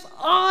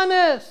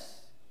dishonest.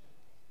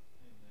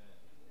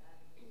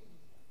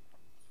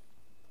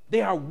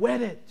 They are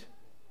wedded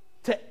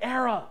to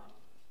error,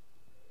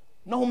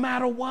 no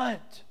matter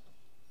what.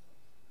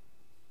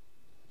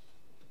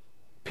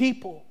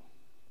 People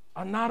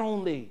are not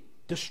only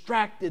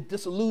distracted,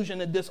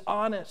 disillusioned, and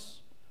dishonest,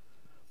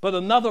 but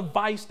another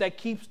vice that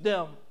keeps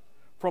them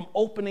from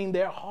opening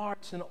their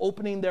hearts and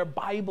opening their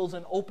Bibles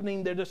and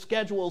opening their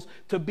schedules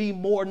to be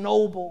more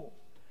noble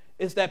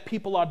is that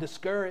people are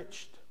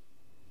discouraged.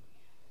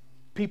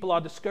 People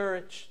are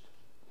discouraged.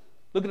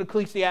 Look at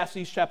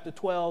Ecclesiastes chapter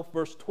 12,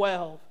 verse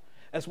 12,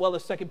 as well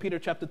as 2 Peter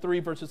chapter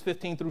 3, verses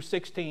 15 through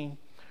 16.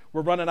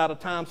 We're running out of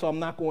time, so I'm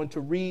not going to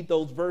read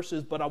those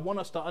verses, but I want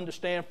us to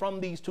understand from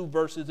these two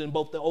verses in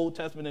both the Old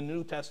Testament and the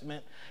New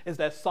Testament is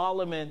that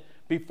Solomon,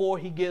 before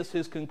he gives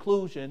his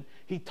conclusion,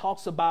 he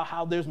talks about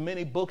how there's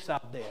many books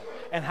out there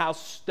and how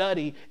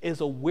study is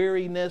a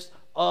weariness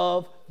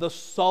of the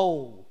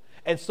soul.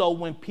 And so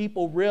when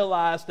people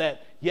realize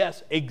that,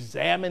 yes,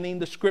 examining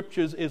the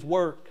scriptures is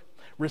work,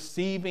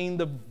 receiving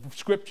the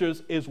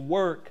scriptures is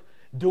work,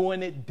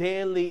 doing it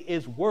daily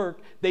is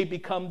work, they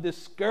become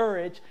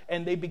discouraged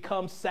and they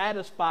become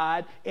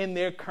satisfied in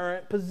their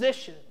current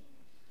position.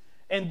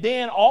 And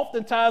then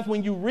oftentimes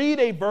when you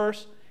read a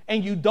verse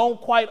and you don't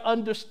quite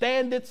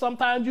understand it,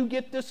 sometimes you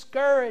get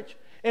discouraged.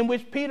 in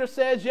which Peter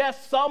says,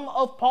 yes, some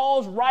of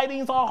Paul's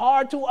writings are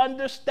hard to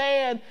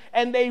understand,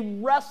 and they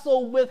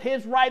wrestle with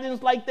his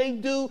writings like they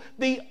do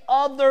the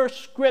other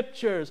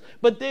scriptures.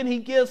 But then he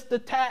gives the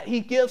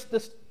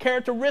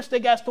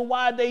characteristic as to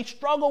why they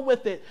struggle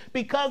with it,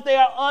 because they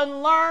are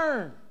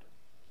unlearned.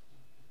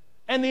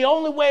 And the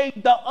only way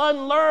the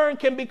unlearned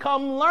can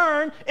become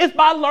learned is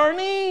by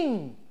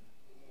learning,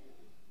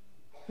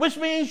 which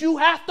means you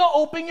have to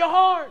open your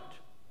heart.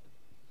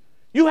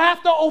 You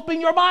have to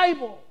open your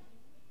Bible.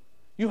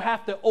 You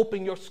have to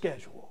open your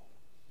schedule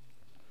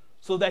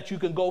so that you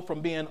can go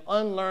from being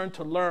unlearned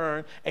to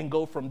learn and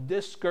go from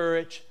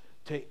discouraged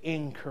to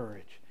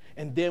encourage.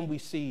 And then we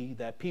see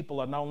that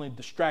people are not only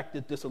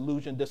distracted,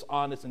 disillusioned,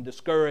 dishonest, and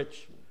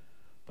discouraged,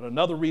 but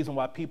another reason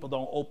why people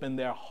don't open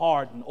their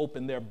heart and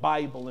open their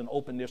Bible and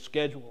open their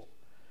schedule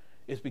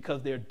is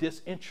because they're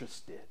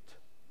disinterested.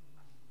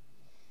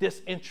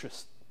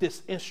 Disinterested.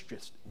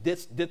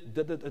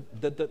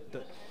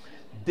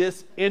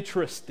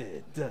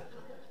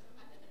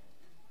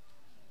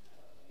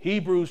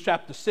 Hebrews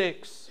chapter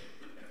 6,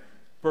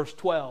 verse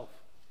 12.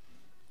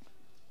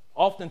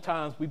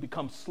 Oftentimes we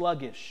become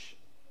sluggish.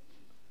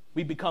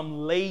 We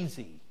become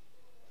lazy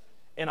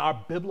in our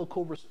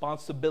biblical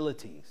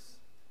responsibilities.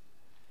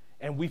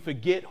 And we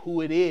forget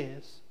who it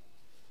is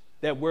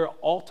that we're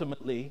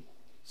ultimately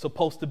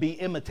supposed to be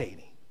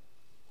imitating.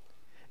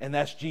 And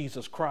that's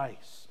Jesus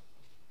Christ.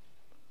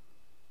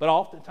 But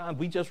oftentimes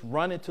we just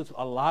run into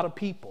a lot of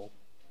people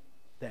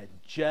that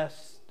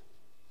just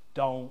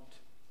don't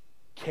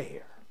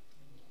care.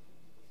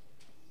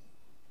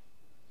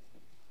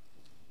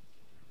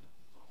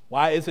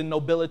 Why isn't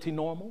nobility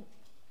normal?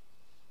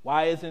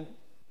 Why isn't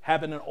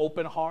having an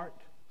open heart,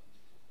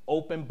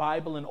 open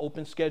Bible, and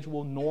open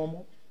schedule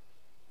normal?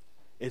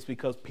 It's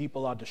because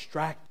people are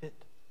distracted,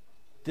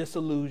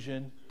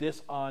 disillusioned,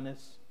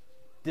 dishonest,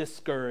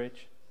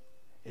 discouraged,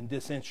 and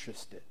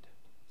disinterested.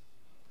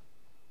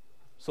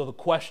 So the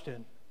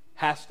question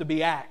has to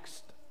be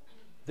asked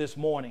this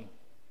morning: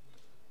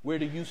 where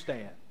do you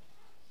stand?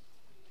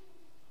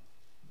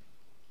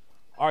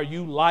 Are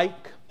you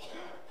like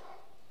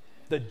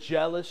the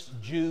jealous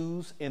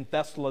Jews in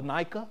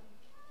Thessalonica?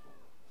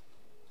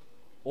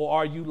 Or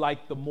are you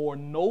like the more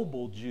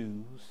noble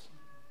Jews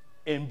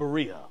in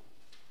Berea?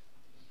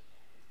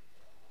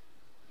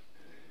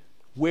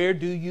 Where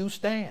do you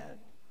stand?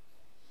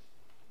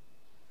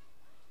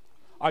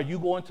 Are you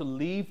going to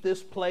leave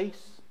this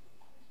place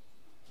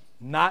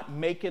not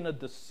making a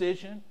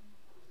decision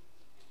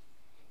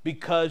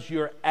because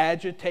you're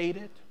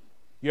agitated,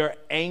 you're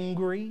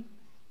angry,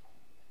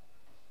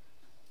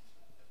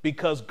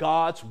 because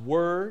God's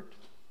word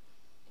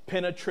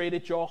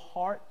penetrated your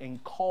heart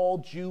and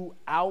called you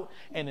out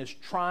and is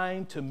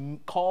trying to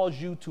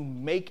cause you to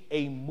make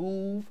a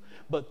move,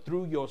 but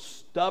through your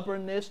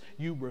stubbornness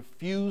you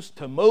refuse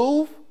to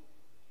move?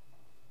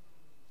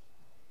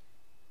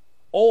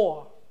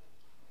 Or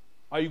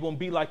are you going to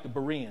be like the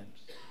Bereans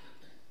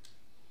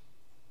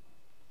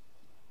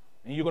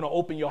and you're going to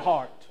open your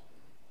heart?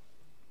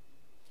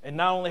 And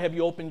not only have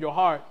you opened your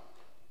heart,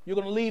 you're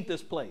going to leave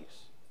this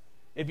place.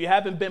 If you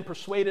haven't been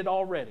persuaded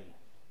already,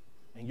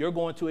 and you're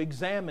going to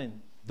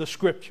examine the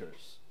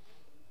scriptures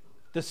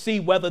to see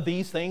whether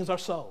these things are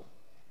so.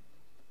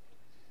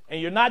 And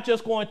you're not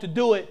just going to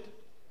do it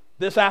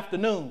this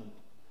afternoon,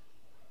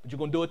 but you're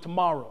going to do it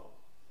tomorrow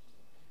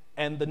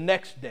and the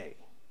next day.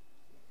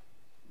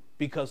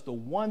 Because the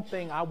one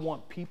thing I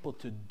want people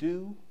to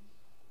do,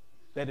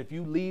 that if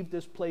you leave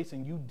this place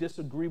and you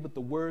disagree with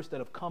the words that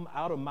have come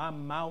out of my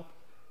mouth,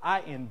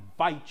 I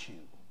invite you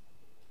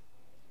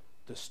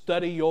to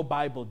study your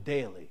Bible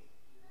daily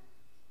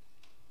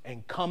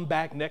and come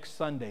back next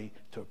Sunday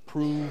to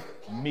prove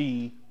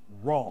me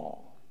wrong.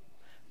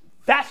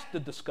 That's the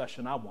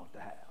discussion I want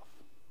to have.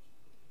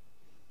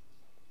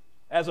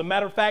 As a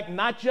matter of fact,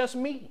 not just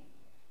me,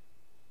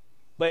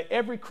 but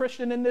every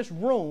Christian in this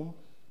room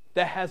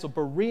that has a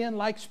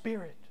Berean-like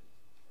spirit.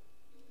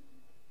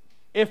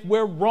 If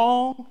we're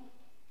wrong,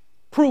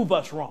 prove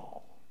us wrong.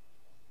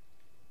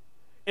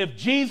 If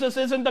Jesus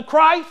isn't the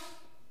Christ,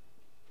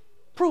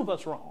 prove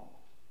us wrong.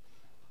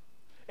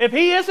 If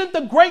he isn't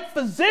the great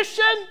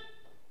physician,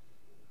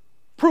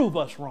 prove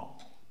us wrong.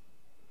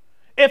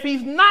 If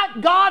he's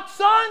not God's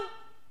son,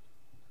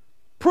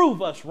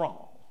 prove us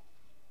wrong.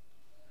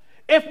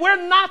 If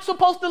we're not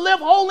supposed to live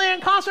holy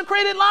and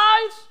consecrated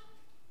lives,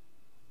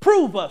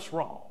 prove us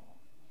wrong.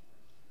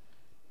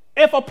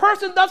 If a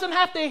person doesn't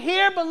have to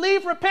hear,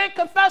 believe, repent,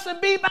 confess,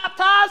 and be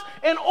baptized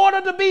in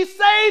order to be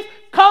saved,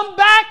 come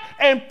back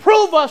and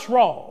prove us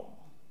wrong.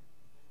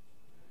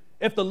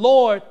 If the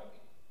Lord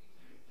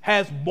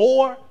has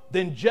more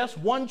than just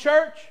one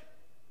church,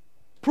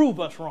 prove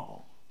us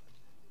wrong.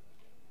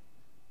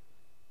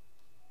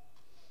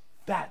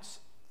 That's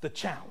the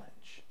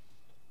challenge.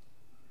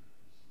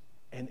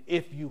 And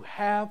if you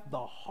have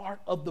the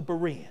heart of the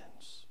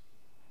Bereans,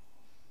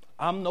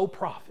 I'm no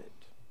prophet,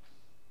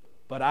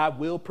 but I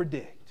will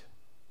predict,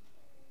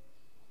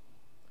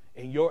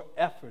 in your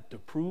effort to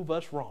prove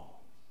us wrong,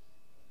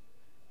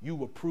 you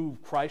will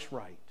prove Christ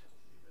right.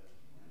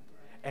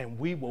 and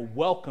we will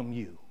welcome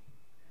you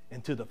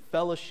into the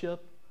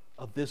fellowship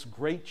of this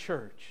great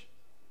church,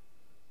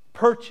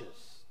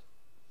 purchased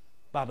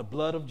by the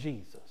blood of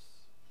Jesus,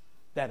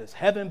 that is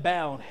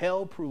heaven-bound,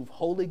 hell-proof,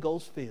 Holy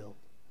Ghost-filled,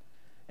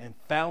 and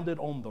founded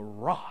on the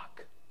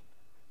rock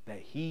that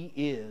he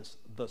is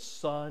the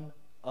Son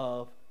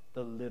of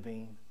the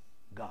living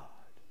God.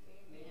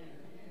 Amen.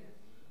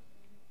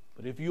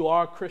 But if you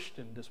are a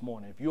Christian this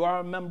morning, if you are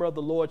a member of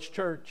the Lord's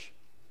church,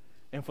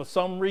 and for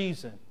some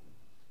reason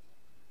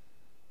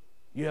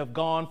you have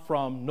gone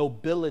from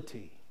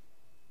nobility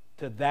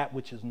to that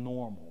which is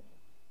normal,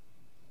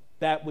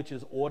 that which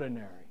is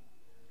ordinary,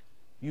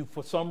 you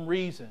for some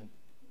reason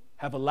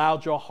have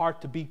allowed your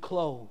heart to be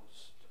closed.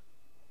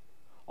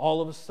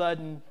 All of a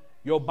sudden,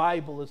 your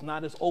Bible is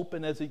not as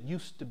open as it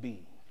used to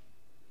be.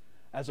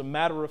 As a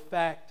matter of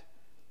fact,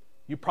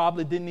 you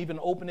probably didn't even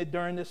open it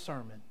during this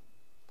sermon.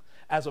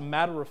 As a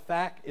matter of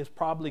fact, it's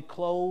probably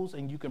closed,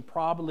 and you can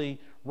probably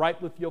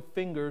write with your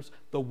fingers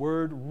the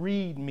word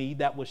 "read me"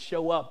 that will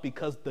show up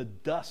because the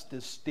dust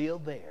is still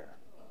there.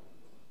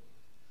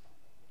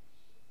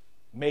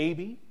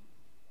 Maybe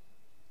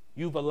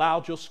you've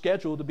allowed your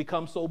schedule to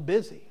become so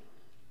busy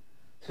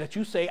that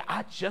you say,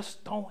 I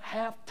just don't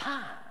have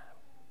time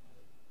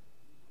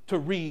to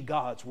read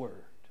God's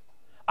word.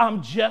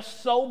 I'm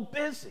just so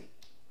busy.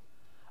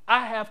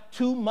 I have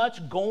too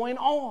much going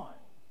on.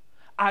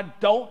 I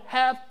don't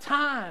have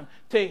time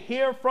to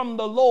hear from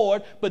the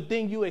Lord, but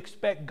then you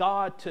expect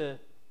God to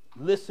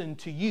listen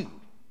to you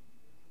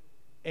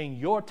in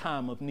your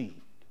time of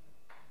need.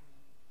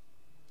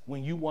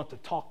 When you want to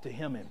talk to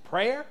him in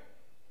prayer,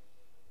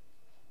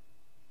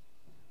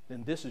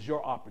 then this is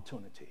your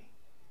opportunity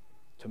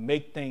to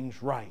make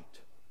things right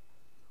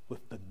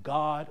with the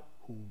God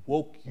who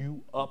woke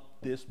you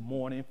up this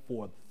morning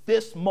for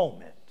this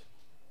moment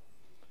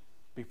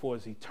before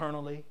it's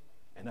eternally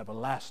and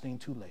everlasting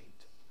too late.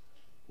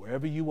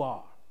 Wherever you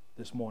are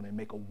this morning,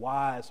 make a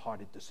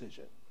wise-hearted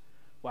decision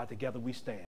while together we stand.